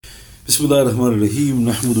Bismillah ar-Rahman ar-Rahim.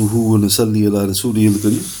 Nahmaduhu wa nasalli ala rasulihi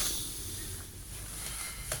al-Kareem.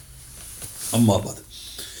 Amma ba'd.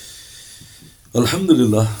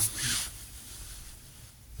 Alhamdulillah.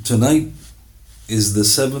 Tonight is the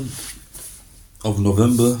 7th of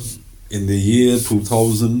November in the year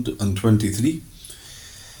 2023.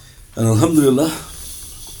 And Alhamdulillah,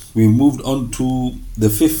 we moved on to the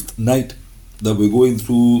 5th night that we're going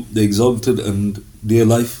through the exalted and dear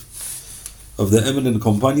life of the eminent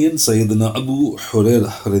companion Sayyidina Abu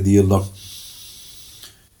Hurayrah radiyallahu.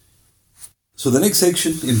 So the next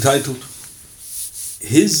section entitled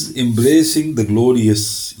His Embracing the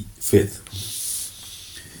Glorious Faith.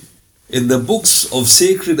 In the books of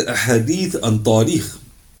sacred Hadith and Tariq,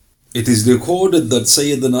 it is recorded that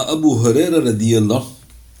Sayyidina Abu Hurayrah radiyallahu,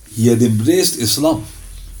 he had embraced Islam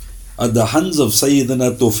at the hands of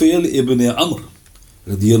Sayyidina Tufayl ibn Amr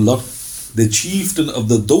radiyallahu, the chieftain of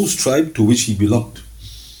the Daws tribe to which he belonged.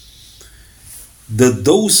 The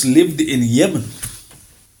Daws lived in Yemen,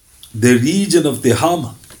 the region of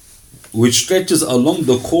Tihama, which stretches along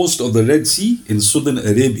the coast of the Red Sea in southern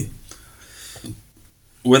Arabia.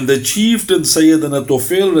 When the chieftain Sayyidina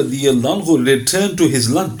Tufayl radiyallahu returned to his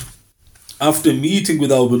land after meeting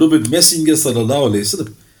with our beloved Messenger sallallahu alaihi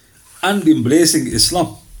wasallam and embracing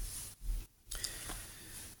Islam,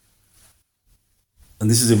 and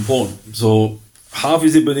this is important. So,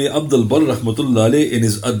 Hafiz ibn Abdul Barr rahmatullah alayh in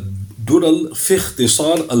his Ad-Dural fi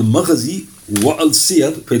Ikhtisar al-Maghazi wa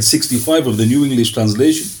al-Siyar, page 65 of the New English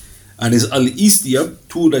Translation, and his Al-Istiyab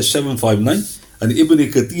 2-759, and Ibn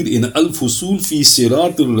Kathir in Al-Fusul fi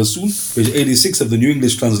Sirat al-Rasul, page 86 of the New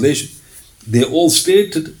English Translation, they all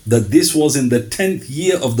stated that this was in the 10th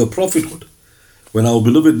year of the prophethood, when our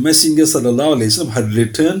beloved Messenger sallallahu alayhi wasallam had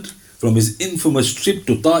returned from his infamous trip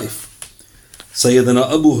to Taif.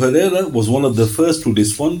 Sayyidina Abu Hurayrah was one of the first to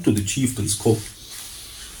respond to the chieftain's call.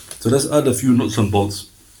 So let's add a few nuts and bolts.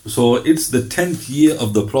 So it's the 10th year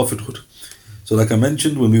of the prophethood. So like I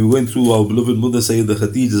mentioned, when we went through our beloved mother Sayyidah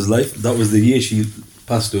Khadija's life, that was the year she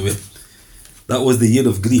passed away. That was the year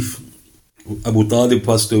of grief. Abu Talib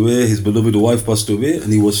passed away, his beloved wife passed away,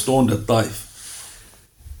 and he was stoned at Taif.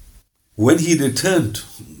 When he returned,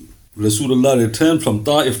 Rasulullah returned from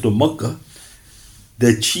Taif to Makkah,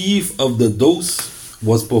 the chief of the Daws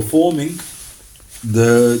was performing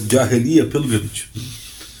the Jahiliyyah pilgrimage.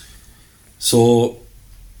 So,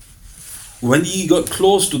 when he got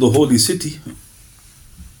close to the holy city,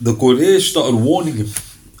 the Quraysh started warning him.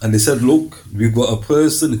 And they said, look, we've got a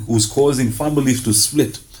person who's causing families to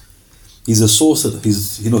split. He's a sorcerer. He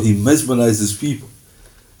mesmerizes people.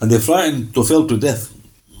 And they frightened Tufayl to death.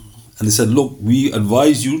 And they said, look, we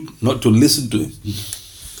advise you not to listen to him.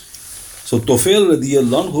 So Tufayl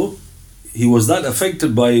radiyallahu, he was that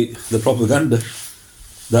affected by the propaganda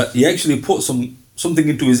that he actually put something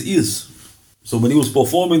into his ears. So when he was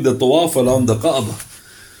performing the tawaf around the Kaaba,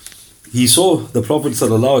 he saw the Prophet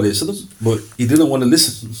sallallahu alaihi wasallam, but he didn't want to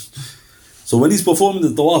listen. So when he's performing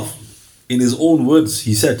the tawaf, in his own words,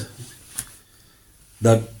 he said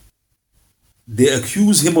that they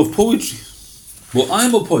accuse him of poetry. Well,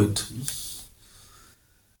 I'm a poet.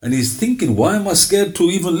 And he's thinking, why am I scared to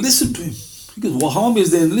even listen to him? Because what harm is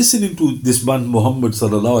there in listening to this man Muhammad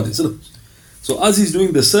sallallahu alaihi wasallam? So as he's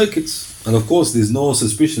doing the circuits, and of course there's no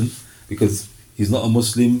suspicion because he's not a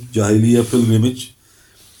Muslim, Jahiliyyah pilgrimage,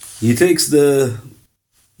 he takes the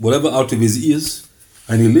whatever out of his ears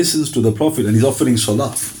and he listens to the Prophet and he's offering Salah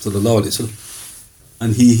sallallahu alaihi wasallam,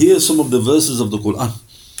 and he hears some of the verses of the Quran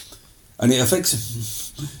and it affects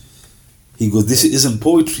him. He goes, this isn't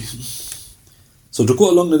poetry. So to cut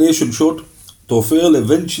a long narration short, Tufayl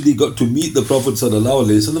eventually got to meet the Prophet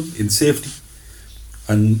ﷺ in safety.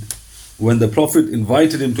 And when the Prophet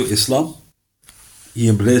invited him to Islam, he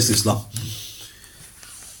embraced Islam.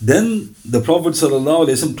 Then the Prophet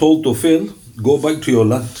ﷺ told Tufayl, go back to your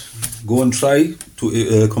land. Go and try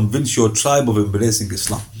to convince your tribe of embracing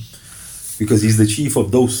Islam. Because he's the chief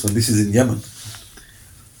of Daws and this is in Yemen.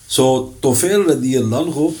 So Tufayl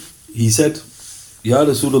radiyallahu, he said, Ya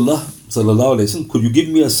Rasulullah sallallahu alayhi wasallam, could you give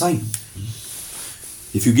me a sign?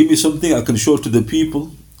 If you give me something, I can show it to the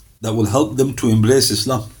people that will help them to embrace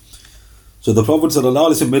Islam. So the Prophet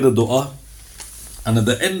sallallahu alayhi wasallam made a dua, and at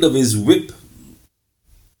the end of his whip,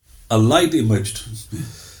 a light emerged.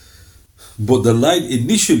 But the light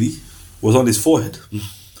initially was on his forehead.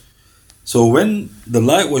 So when the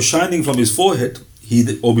light was shining from his forehead,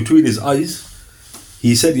 or between his eyes,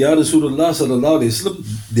 he said, Ya Rasulullah sallallahu alayhi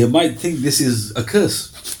wasallam, they might think this is a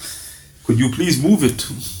curse. Could you please move it?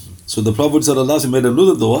 So the Prophet sallallahu alayhi wasallam made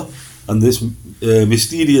another dua, and this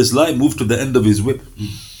mysterious light moved to the end of his whip.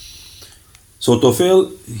 So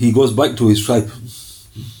Tufayl, he goes back to his tribe.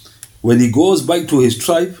 When he goes back to his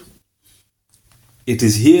tribe, it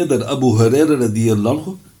is here that Abu Hurayrah radiallahu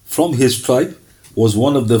anhu, from his tribe, was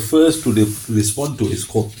one of the first to respond to his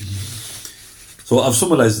call. So I've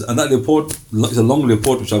summarized, and that report, it's a long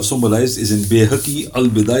report which I've summarized, is in Bayhaqi,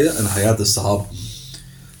 Al-Bidayah and Hayat al-Sahaba.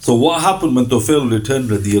 So what happened when Tufayl returned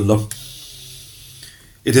radiallahu anhu?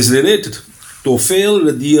 It is related. Tufayl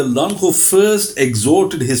radiallahu anhu first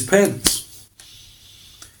exhorted his parents.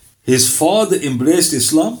 His father embraced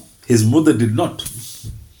Islam, his mother did not.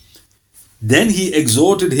 Then he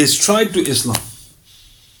exhorted his tribe to Islam.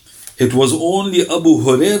 It was only Abu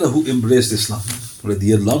Hurayrah who embraced Islam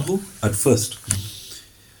radiallahu anhu at first.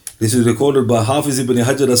 This is recorded by Hafiz ibn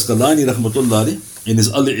Hajar Asqalani rahmatullah in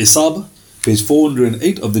his Al-Isaba, page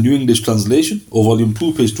 408 of the New English Translation, or volume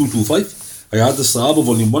 2, page 225. Hayat al-Sahaba,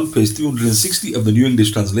 volume 1, page 360 of the New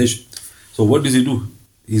English Translation. So what does he do?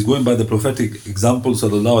 He's going by the prophetic example,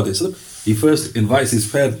 sallallahu alayhi wa sallam. He first invites his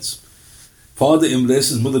parents. Father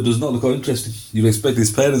embraces, mother does not. Look how interesting. You expect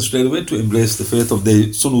his parents straight away to embrace the faith of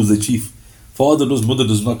their son who's the chief. Father does, mother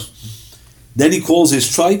does not. Then he calls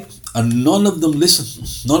his tribe, and none of them listen.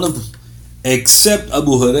 None of them. Except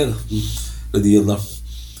Abu Hurayrah radiallahu anhu.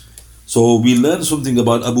 So we learn something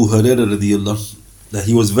about Abu Hurayrah radiallahu anhu, that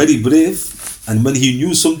he was very brave, and when he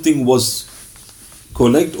knew something was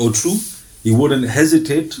correct or true, he wouldn't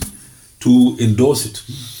hesitate to endorse it.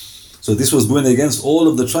 So this was going against all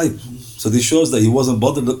of the tribe. So this shows that he wasn't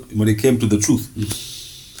bothered when it came to the truth.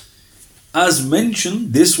 As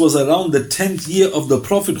mentioned, this was around the 10th year of the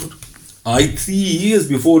prophethood, 3 years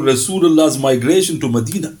before Rasulullah's migration to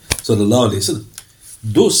Medina, sallallahu alayhi wa sallam.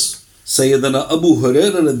 Thus, Sayyidina Abu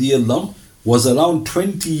Hurayrah radiallahu anhu was around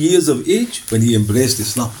 20 years of age when he embraced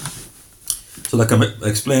Islam. So like I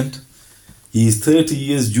explained, he is 30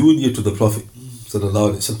 years junior to the Prophet,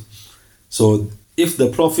 sallallahu alayhi wa sallam. So if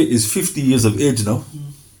the Prophet is 50 years of age now,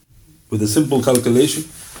 with a simple calculation,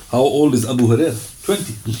 how old is Abu Hurayrah?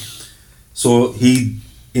 20. So he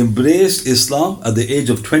embraced Islam at the age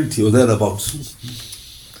of 20 or thereabouts.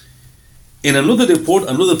 In another report,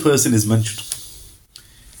 another person is mentioned.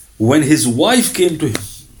 When his wife came to him,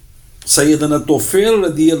 Sayyidina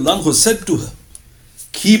Tufayl radiallahu anhu said to her,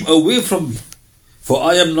 "Keep away from me, for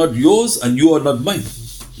I am not yours and you are not mine."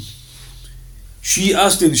 She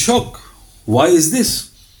asked in shock, "Why is this?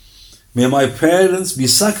 May my parents be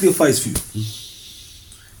sacrificed for you."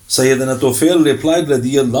 Sayyidina Tufayl replied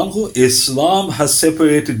radiallahu anhu, "Islam has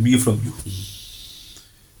separated me from you."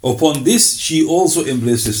 Upon this, she also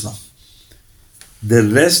embraced Islam. The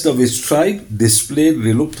rest of his tribe displayed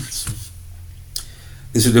reluctance.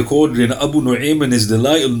 This is recorded in Abu Nu'aym in his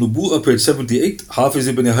Dalail al-Nubu'ah, page 78, Hafiz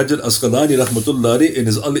ibn Hajar Asqalani rahmatullahi in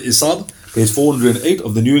his Al-Isab, page 408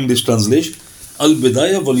 of the New English Translation,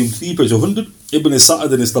 Al-Bidayah, volume 3, page 100, Ibn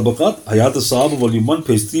Sa'ad in his Tabaqat, Hayat al-Sahaba, volume 1,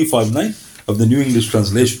 page 359 of the New English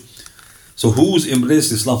Translation. So who's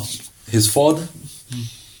embraced Islam? His father,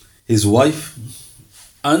 his wife,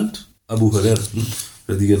 and Abu Hurayrah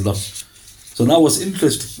radiallahu. So now what's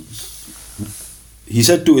interesting, he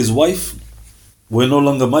said to his wife, "We're no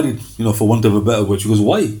longer married, for want of a better word." She goes,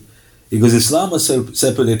 "Why?" Because Islam has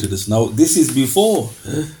separated us. Now this is before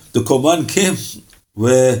the command came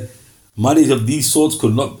where marriage of these sorts are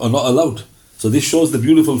not allowed. So this shows the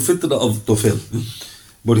beautiful fitrah of Tufayl.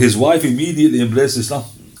 But his wife immediately embraced Islam,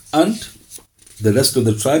 and the rest of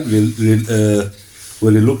the tribe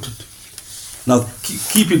were reluctant. Now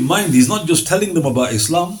keep in mind, he's not just telling them about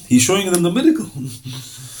Islam, he's showing them the miracle.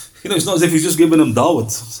 It's not as if he's just giving them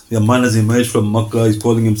dawat. A man has emerged from Makkah, he's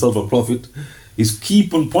calling himself a prophet. He's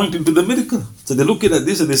keep on pointing to the miracle. So they're looking at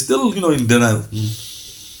this and they're still, in denial.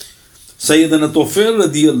 Sayyidina Tufayl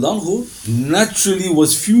radiallahu anhu naturally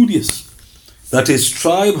was furious that his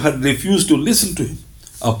tribe had refused to listen to him,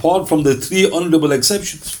 apart from the 3 honorable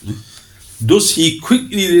exceptions. Thus he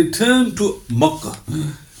quickly returned to Makkah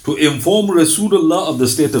to inform Rasulullah of the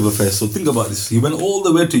state of affairs. So think about this. He went all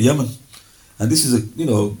the way to Yemen. And this is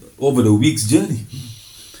over a week's journey.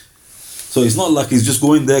 So it's not like he's just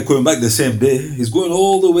going there, going back the same day. He's going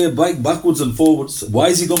all the way backwards and forwards. Why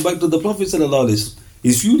is he going back to the Prophet sallallahu alaihi wasallam?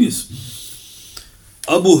 He's furious.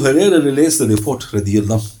 Abu Hurayrah relates the report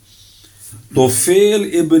radiallahu anhu. Tufayl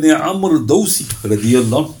ibn Amr Dawsi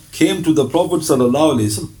radiallahu anhu came to the Prophet sallallahu alaihi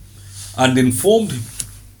wasallam and informed him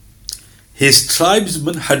his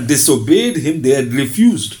tribesmen had disobeyed him. They had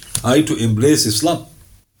refused to embrace Islam.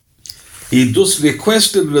 He thus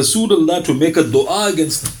requested Rasulullah to make a dua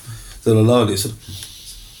against them. Sallallahu alayhi wasallam.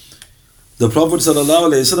 The Prophet sallallahu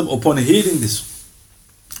alayhi wasallam, upon hearing this,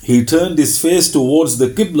 he turned his face towards the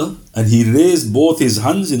Qibla and he raised both his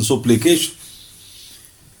hands in supplication.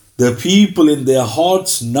 the people in their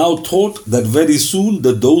hearts now thought that very soon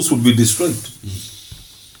the Daws would be destroyed.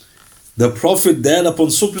 The Prophet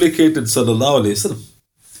thereupon supplicated sallallahu alayhi wasallam,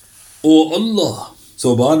 O Allah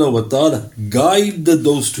subhanahu wa ta'ala, guide the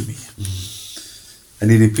Daws to me.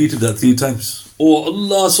 And he repeated that 3 times. O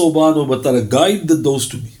Allah subhanahu wa ta'ala, guide the Daws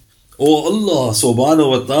to me. O Allah subhanahu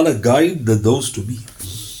wa ta'ala, guide the Daws to me.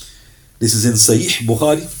 This is in Sahih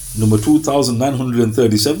Bukhari, number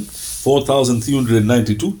 2937,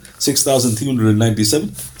 4392, 6397.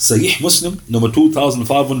 Sahih Muslim, number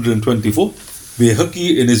 2524.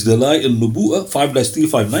 Bayhaqi in his Dalai al-Nubu'ah,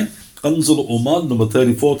 5-359. Kanzul Umal, number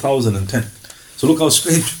 34,010. So look how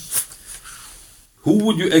strange. Who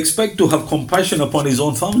would you expect to have compassion upon his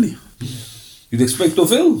own family? You'd expect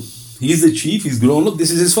Tufayl. He's the chief, he's grown up, this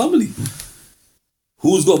is his family.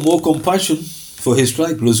 Who's got more compassion for his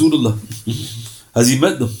tribe? Rasulullah. Has he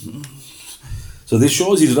met them? So this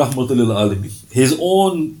shows his rahmatul lil alamin.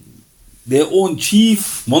 Their own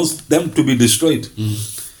chief wants them to be destroyed.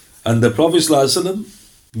 And the Prophet ﷺ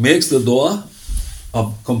makes the dua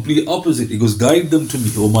a complete opposite. He goes, guide them to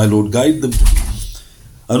me, oh my Lord, guide them to me.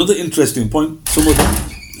 Another interesting point, some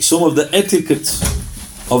of the etiquettes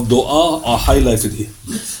of dua are highlighted here.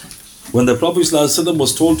 When the Prophet ﷺ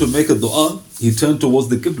was told to make a dua, he turned towards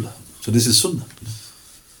the Qibla. So this is sunnah.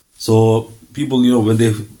 So people,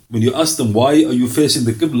 when you ask them, why are you facing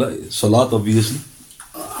the Qibla? Salat, obviously.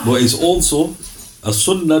 But it's also a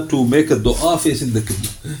sunnah to make a dua facing the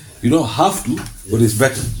Qibla. You don't have to, but it's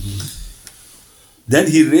better. Then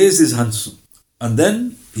he raised his hands. And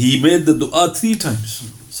then he made the dua 3 times.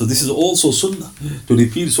 So this is also sunnah, to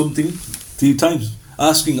repeat something 3 times,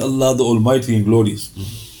 asking Allah the Almighty and Glorious.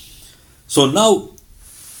 So now,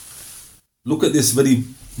 look at this very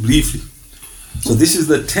briefly. So this is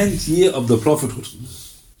the 10th year of the prophethood.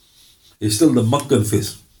 It's still the Meccan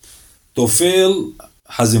phase. Tufayl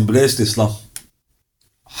has embraced Islam.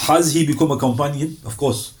 Has he become a companion? Of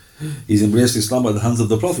course. He's embraced Islam at the hands of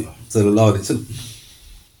the Prophet sallallahu alaihi wasallam.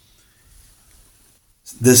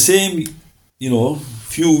 The same,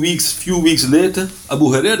 few weeks later, Abu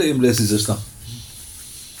Hurayra embraces Islam.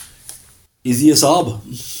 Is he a Sahaba?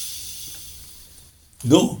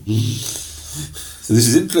 No. So this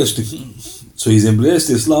is interesting. So he's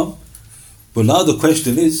embraced Islam, but now the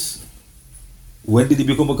question is, when did he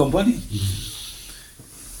become a companion?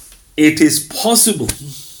 It is possible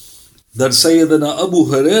that Sayyidina Abu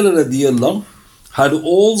Hurayrah radiyallahu had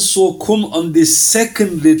also come on this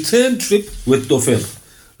second return trip with Tufayl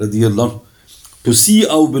radiyallahu to see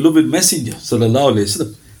our beloved Messenger sallallahu alayhi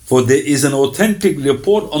wasallam. For there is an authentic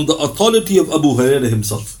report on the authority of Abu Hurayrah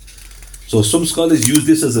himself. So some scholars use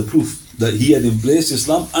this as a proof that he had embraced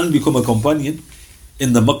Islam and become a companion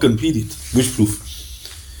in the Meccan period. Which proof?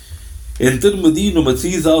 In Tirmidhi, number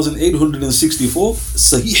 3864,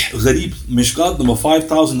 Sahih Gharib, Mishkat, number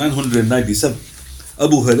 5997,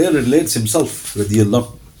 Abu Hurayrah relates himself,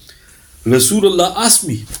 radiyallahu. Rasulullah asked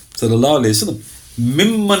me, sallallahu alayhi wasallam,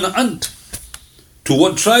 Mimman ant? To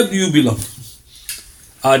what tribe do you belong?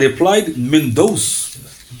 I replied, Min Daws,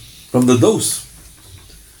 from the Daws.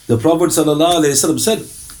 The Prophet sallallahu alayhi wasallam said,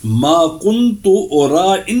 Ma kuntu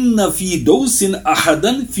ura inna fi dawsin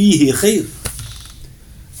ahadan fihi khair.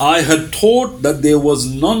 I had thought that there was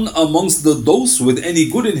none amongst the Daws with any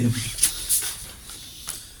good in him.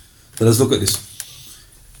 So let's look at this.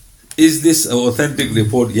 Is this an authentic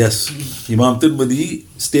report? Yes. Imam Tirmidhi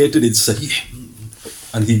stated it's Sahih.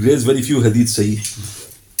 And he grades very few hadith Sahih.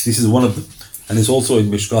 This is one of them. And it's also in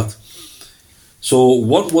Mishkat. So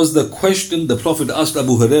what was the question the Prophet asked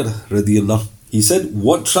Abu Hurayrah radiyallahu? He said,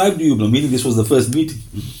 what tribe do you belong? Meaning this was the first meeting.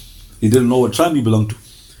 He didn't know what tribe he belonged to.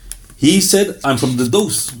 He said, I'm from the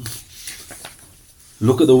Daws.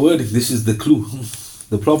 Look at the wording. This is the clue.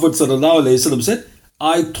 The Prophet ﷺ said,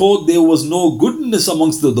 I thought there was no goodness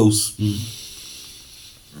amongst the Daws.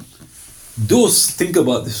 Daws, think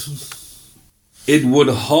about this. It would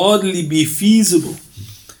hardly be feasible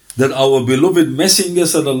that our beloved Messenger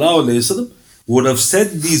ﷺ would have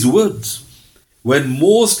said these words when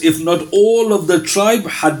most, if not all, of the tribe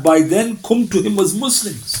had by then come to him as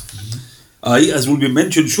Muslims. As will be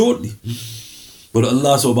mentioned shortly. But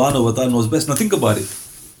Allah subhanahu wa ta'ala knows best. Now think about it.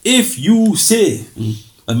 If you say,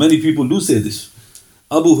 and many people do say this,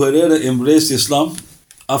 Abu Hurayrah embraced Islam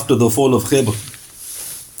after the fall of Khaybar.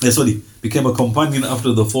 Became a companion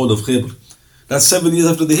after the fall of Khaybar. That's 7 years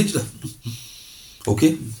after the Hijrah.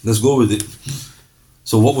 Okay, let's go with it.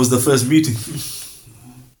 So what was the first meeting?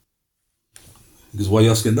 Because why are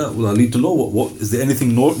you asking that? Well, I need to know. What is there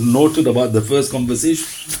anything noted about the first conversation?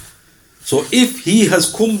 So if he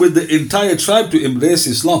has come with the entire tribe to embrace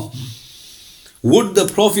Islam, would the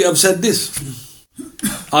Prophet have said this?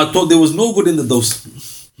 I thought there was no good in the Daws.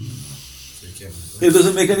 It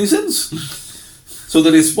doesn't make any sense. So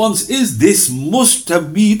the response is, this must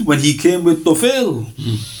have been when he came with Tufayl.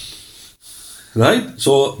 Right?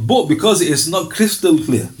 So, but because it's not crystal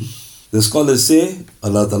clear, the scholars say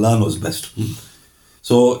Allah Ta'ala knows best.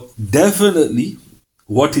 So definitely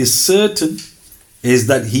what is certain is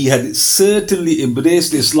that he had certainly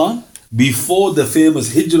embraced Islam before the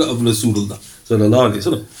famous hijrah of Rasulullah sallallahu alaihi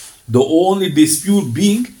wasallam. The only dispute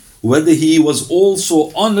being whether he was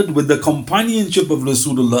also honored with the companionship of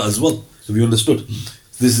Rasulullah as well. Have you understood?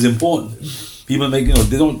 This is important. People make,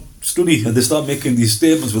 they don't study and they start making these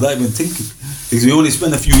statements without even thinking. Because we only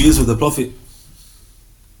spent a few years with the Prophet.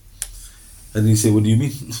 And you say, what do you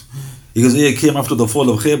mean? He goes, it came after the fall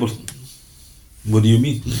of Khaybar. What do you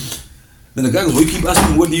mean? Then the guy goes, well, you keep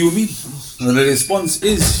asking, what do you mean? And the response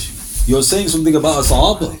is, you're saying something about a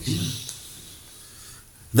Sahaba.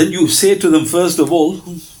 Then you say to them, first of all,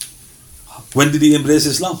 when did he embrace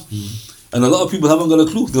Islam? And a lot of people haven't got a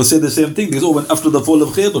clue. They'll say the same thing. They go, when after the fall of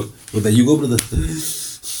Khaybar. Well, there you go, brother.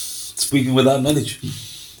 Speaking without knowledge.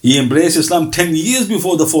 He embraced Islam 10 years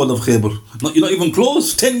before the fall of Khaybar. You're not even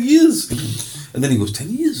close, 10 years. And then he goes, 10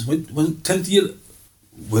 years? When 10th year?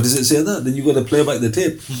 Where does it say that? Then you got to play back the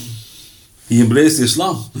tape. He embraced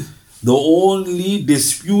Islam. The only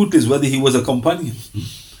dispute is whether he was a companion.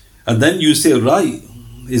 And then you say, right,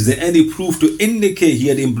 is there any proof to indicate he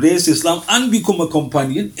had embraced Islam and become a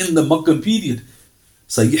companion in the Meccan period?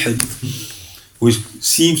 Sahih Hadith, which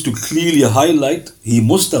seems to clearly highlight he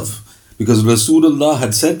must have, because Rasulullah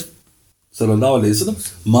had said, sallallahu alayhi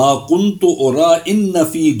wasallam, ma kuntu ura inna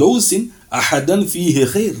fi dawsin ahadan fihi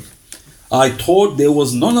khair. I thought there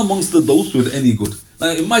was none amongst the Daws with any good.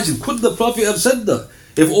 Now imagine, could the Prophet have said that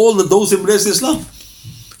if all the Daws embraced Islam?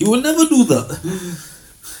 He will never do that.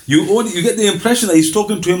 You get the impression that he's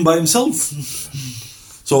talking to him by himself.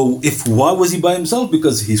 So why was he by himself?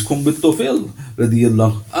 Because he's come with Tufayl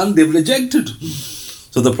radiyallahu, and they've rejected.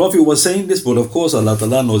 So the Prophet was saying this, but of course Allah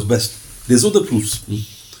Ta'ala knows best. There's other proofs.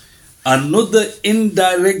 Another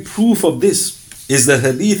indirect proof of this is the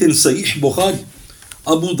hadith in Sahih Bukhari,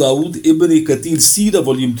 Abu Dawud Ibn Kathir Sirah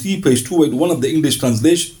volume 3 page 281 of the English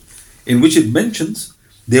translation, in which it mentions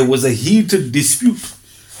there was a heated dispute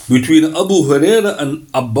between Abu Hurayra and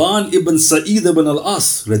Abban ibn Sa'id ibn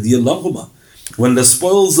al-As radiyallahu anhu when the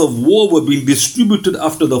spoils of war were being distributed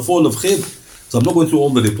after the fall of Khaybar. So I'm not going through all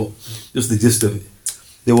the report, just the gist of it.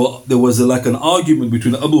 There was like an argument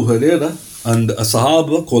between Abu Hurayra and a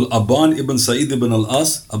Sahaba called Abban ibn Sa'id ibn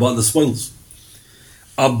al-As about the spoils.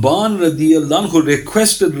 Abban radiyallahu anhu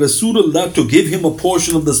requested Rasulullah to give him a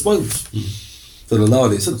portion of the spoils. Sallallahu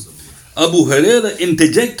alayhi wasallam. Abu Hurayra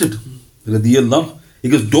interjected radiyallahu anhu. He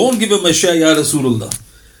goes, don't give him a share, Ya Rasulullah,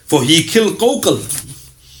 for he killed Qawqal.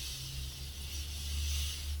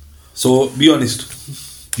 So be honest,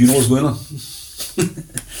 do you know what's going on?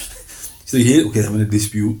 So here, okay, I'm in a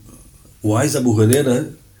dispute. Why is Abu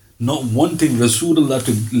Hurayra not wanting Rasulullah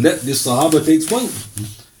to let this Sahaba take spoil?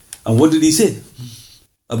 And what did he say?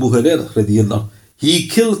 Abu Hurayra radiyallahu, he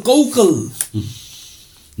killed Qawqal.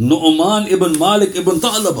 Nu'man ibn Malik ibn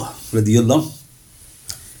Ta'laba radiyallahu.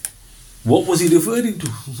 What was he referring to?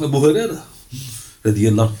 Abu Hurayra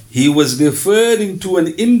radiyallahu. He was referring to an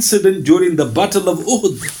incident during the Battle of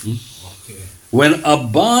Uhud. When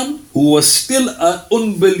Abban, who was still an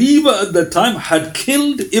unbeliever at the time, had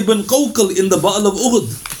killed Ibn Qawqal in the Battle of Uhud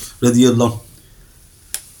radiyallahu.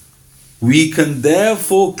 We can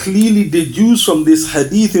therefore clearly deduce from this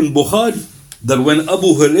hadith in Bukhari that when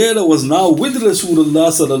Abu Hurayra was now with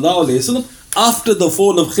Rasulullah sallallahu alayhi wasallam after the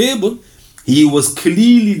fall of Khaybar, he was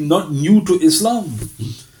clearly not new to Islam,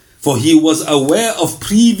 for he was aware of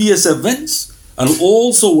previous events and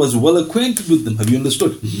also was well acquainted with them. Have you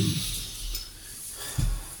understood?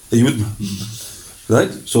 Are you with me?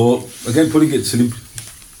 Right? So again, putting it simply,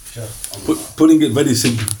 putting it very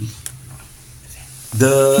simply,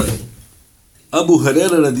 the Abu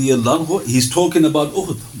Hurairah radiyallahu anhu, he's talking about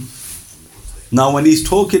Uhud. Now when he's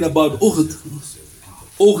talking about Uhud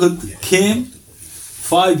came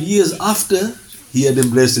 5 years after he had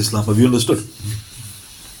embraced Islam. Have you understood?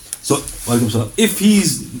 So, if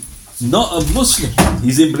he's not a Muslim,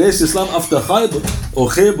 he's embraced Islam after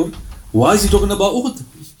Khaybar, why is he talking about Uhud?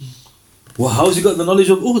 Well, how has he got the knowledge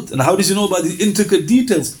of Uhud? And how does he know about the intricate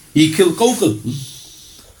details? He killed Qawqal.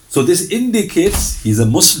 So this indicates he's a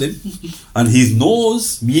Muslim and he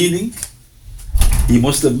knows, meaning he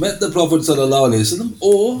must have met the Prophet ﷺ,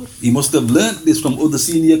 or he must have learned this from other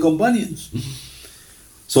senior companions.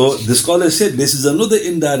 So the scholar said this is another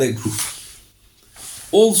indirect proof.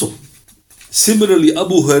 Also, similarly,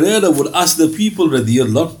 Abu Hurairah would ask the people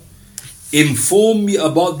radiyallahu, inform me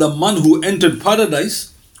about the man who entered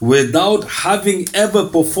paradise without having ever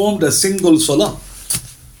performed a single salah.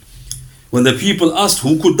 When the people asked,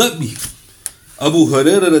 who could that be? Abu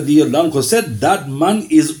Hurayrah radiyallahu anhu said, that man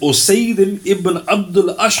is Tufayl ibn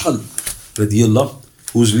Amr radiyallahu,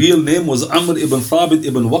 whose real name was Amr ibn Thaabit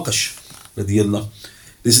ibn Waqsh radiyallahu.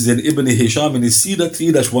 This is in Ibn Hisham in his Sira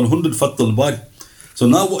 3-100 Fath al-Bari. So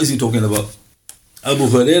now what is he talking about? Abu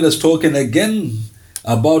Hurayrah is talking again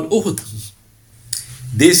about Uhud.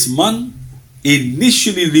 This man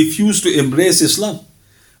initially refused to embrace Islam,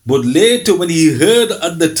 but later when he heard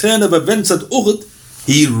at the turn of events at Uhud,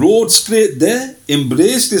 he rode straight there,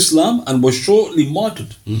 embraced Islam and was shortly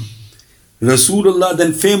martyred. Rasulullah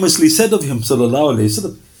then famously said of him, sallallahu alayhi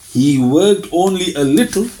wasallam, he worked only a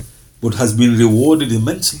little but has been rewarded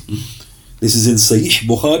immensely. This is in Sahih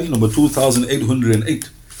Bukhari number 2808.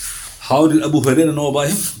 How did Abu Hurayrah know about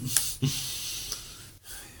him?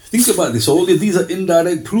 Think about this. All of these are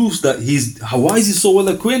indirect proofs that why is he so well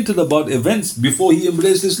acquainted about events before he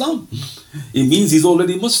embraced Islam? It means he's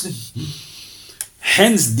already Muslim.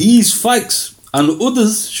 Hence these facts and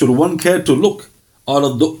others, should one care to look, are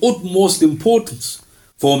of the utmost importance,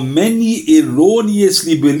 for many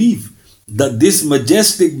erroneously believe that this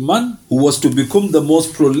majestic man who was to become the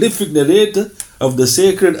most prolific narrator of the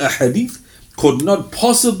sacred Hadith could not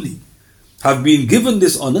possibly have been given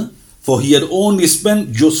this honor, for he had only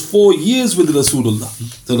spent just 4 years with Rasulullah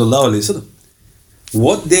sallallahu alaihi wasallam.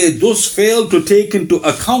 What they thus failed to take into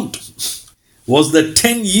account was the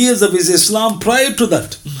 10 years of his Islam prior to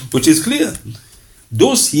that, which is clear.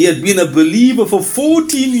 Thus he had been a believer for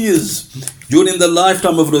 14 years during the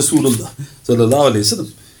lifetime of Rasulullah sallallahu alaihi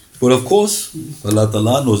wasallam. But of course, Allah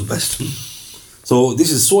Ta'ala knows best. So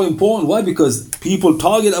this is so important. Why? Because people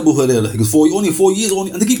target Abu Hurayrah. He goes, only 4 years,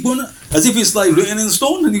 only, and they keep going as if it's like written in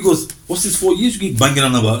stone. And he goes, what's this 4 years you keep banging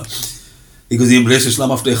on about? He goes, he embraced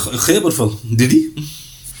Islam after Khaybar fell. Did he?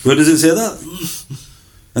 Where does it say that?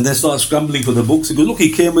 And then starts scrambling for the books. He goes, look,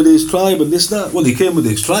 he came with his tribe and this, that. Well, he came with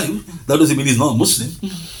his tribe. That doesn't mean he's not Muslim.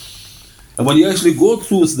 And when you actually go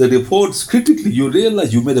through the reports critically, you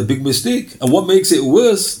realize you made a big mistake. And what makes it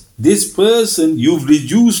worse, this person, you've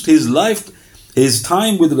reduced his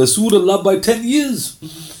time with Rasulullah by 10 years.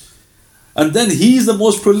 And then he's the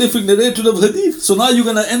most prolific narrator of Hadith. So now you're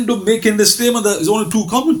going to end up making the statement that is only too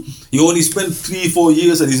common. He only spent 3-4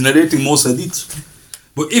 years and he's narrating most Hadiths.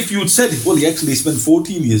 But if you'd said, well, he actually spent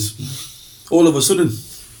 14 years, all of a sudden,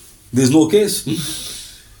 there's no case.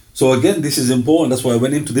 So again, this is important. That's why I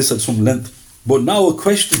went into this at some length. But now a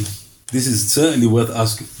question. This is certainly worth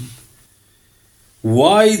asking.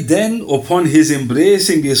 Why then, upon his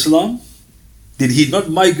embracing Islam, did he not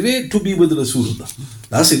migrate to be with Rasulullah?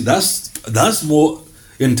 That's it. That's more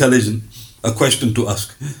intelligent a question to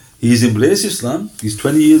ask. He's embraced Islam. He's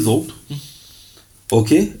 20 years old.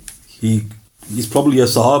 Okay. He's probably a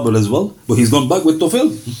Sahaba as well. But he's gone back with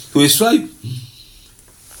Tufayl to his tribe.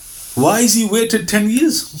 Why has he waited 10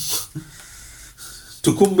 years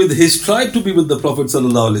to come with his tribe to be with the Prophet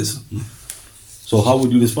sallallahu alaihi wasallam? So how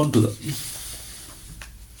would you respond to that?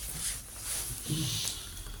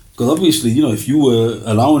 Because obviously, if you were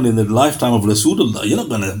around in the lifetime of Rasulullah, you're not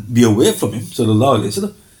going to be away from him sallallahu alaihi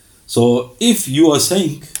wasallam. So if you are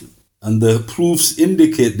saying, and the proofs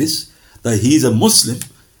indicate this, that he's a Muslim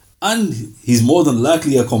and he's more than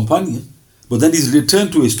likely a companion, but then he's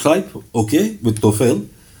returned to his tribe, okay, with Tufayl,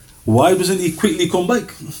 why doesn't he quickly come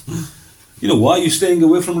back? Why are you staying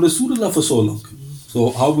away from Rasulullah for so long?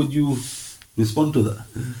 So how would you respond to that?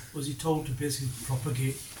 Was he told to basically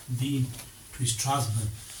propagate deen to his tribesmen?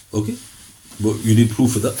 Okay, but you need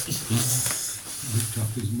proof of that.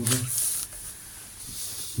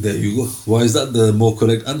 There you go. Why is that the more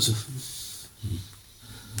correct answer?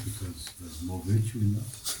 Because there's more virtue in that.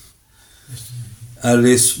 A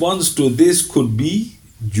response to this could be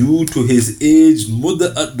due to his aged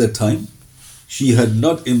mother at the time. She had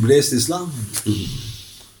not embraced Islam.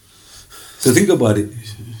 So think about it.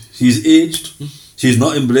 She's aged. She's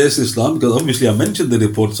not embraced Islam, because obviously I mentioned the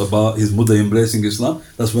reports about his mother embracing Islam.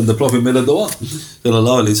 That's when the Prophet made a dua.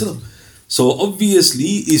 So obviously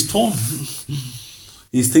he's torn.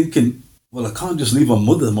 He's thinking, well, I can't just leave my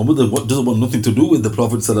mother. My mother doesn't want nothing to do with the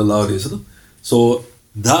Prophet. So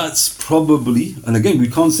that's probably, and again, we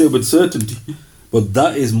can't say with certainty, but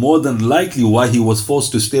that is more than likely why he was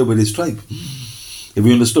forced to stay with his tribe. Have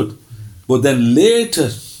you understood? But then later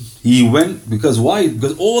he went, because why?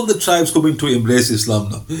 Because all the tribes coming to embrace Islam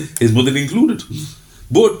now, his mother included.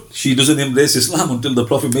 But she doesn't embrace Islam until the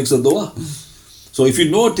Prophet makes a dua. So if you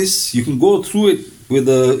notice, you can go through it with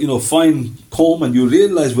a fine comb and you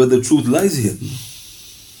realize where the truth lies here.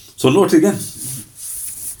 So note again.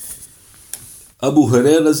 Abu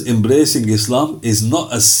Hurayra's embracing Islam is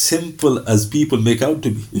not as simple as people make out to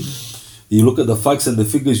be. You look at the facts and the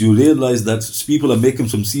figures, you realize that people are making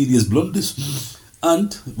some serious blunders.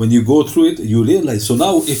 And when you go through it, you realize. So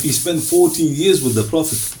now, if he spent 14 years with the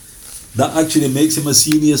Prophet, that actually makes him a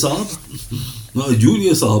senior Sahaba, not a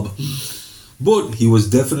junior Sahaba. But he was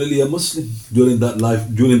definitely a Muslim during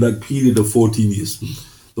that period of 14 years.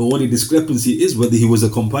 The only discrepancy is whether he was a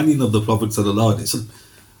companion of the Prophet ﷺ.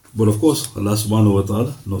 But of course, Allah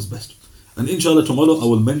SWT knows best. And inshallah, tomorrow I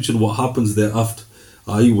will mention what happens thereafter.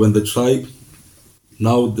 I.e., when the tribe,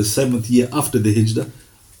 now the 7th year after the Hijrah,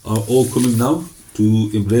 are all coming now to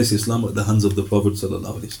embrace Islam at the hands of the Prophet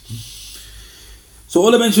ﷺ. So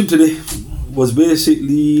all I mentioned today was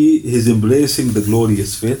basically his embracing the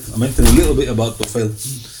glorious faith. I mentioned a little bit about Tufayl.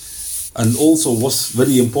 And also what's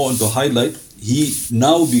very important to highlight, he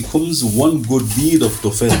now becomes one good deed of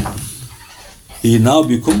Tufayl. He now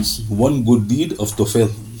becomes one good deed of Tufayl.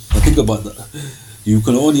 Now think about that. You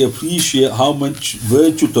can only appreciate how much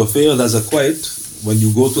virtue Tufayl has acquired when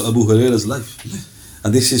you go to Abu Hurayra's life.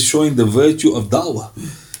 And this is showing the virtue of da'wah.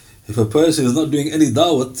 If a person is not doing any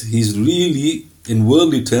da'wah, he's really, in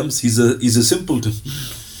worldly terms, he's a simpleton.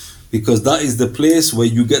 Because that is the place where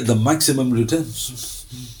you get the maximum returns.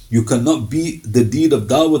 You cannot beat the deed of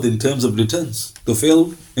da'wah in terms of returns.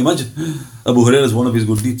 Tufayl, imagine, Abu Hurayra is one of his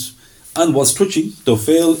good deeds. And what's touching,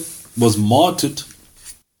 Tufayl was martyred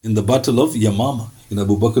in the battle of Yamama, in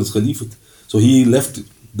Abu Bakr's Caliphate. So he left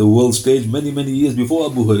the world stage many years before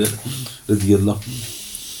Abu Hurayra.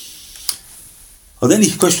 Are there any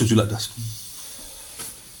questions you'd like to ask?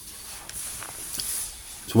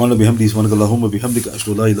 سبحان الله بحمده سبحانك اللهم بحمدك أشهد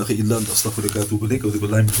أن لا إله إلا أنت أستغفرك وأتوب إليك وأعوذ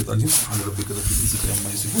بالله من الشيطان الرجيم سبحان ربك رب العزة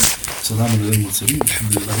عما يصفون سلام على المرسلين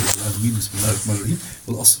الحمد لله رب العالمين بسم الله الرحمن الرحيم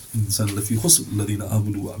والعصر إن الإنسان لفي خسر الذين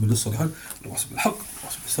آمنوا وعملوا الصالحات وتواصوا بالحق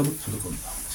وتواصوا بالصبر صدق الله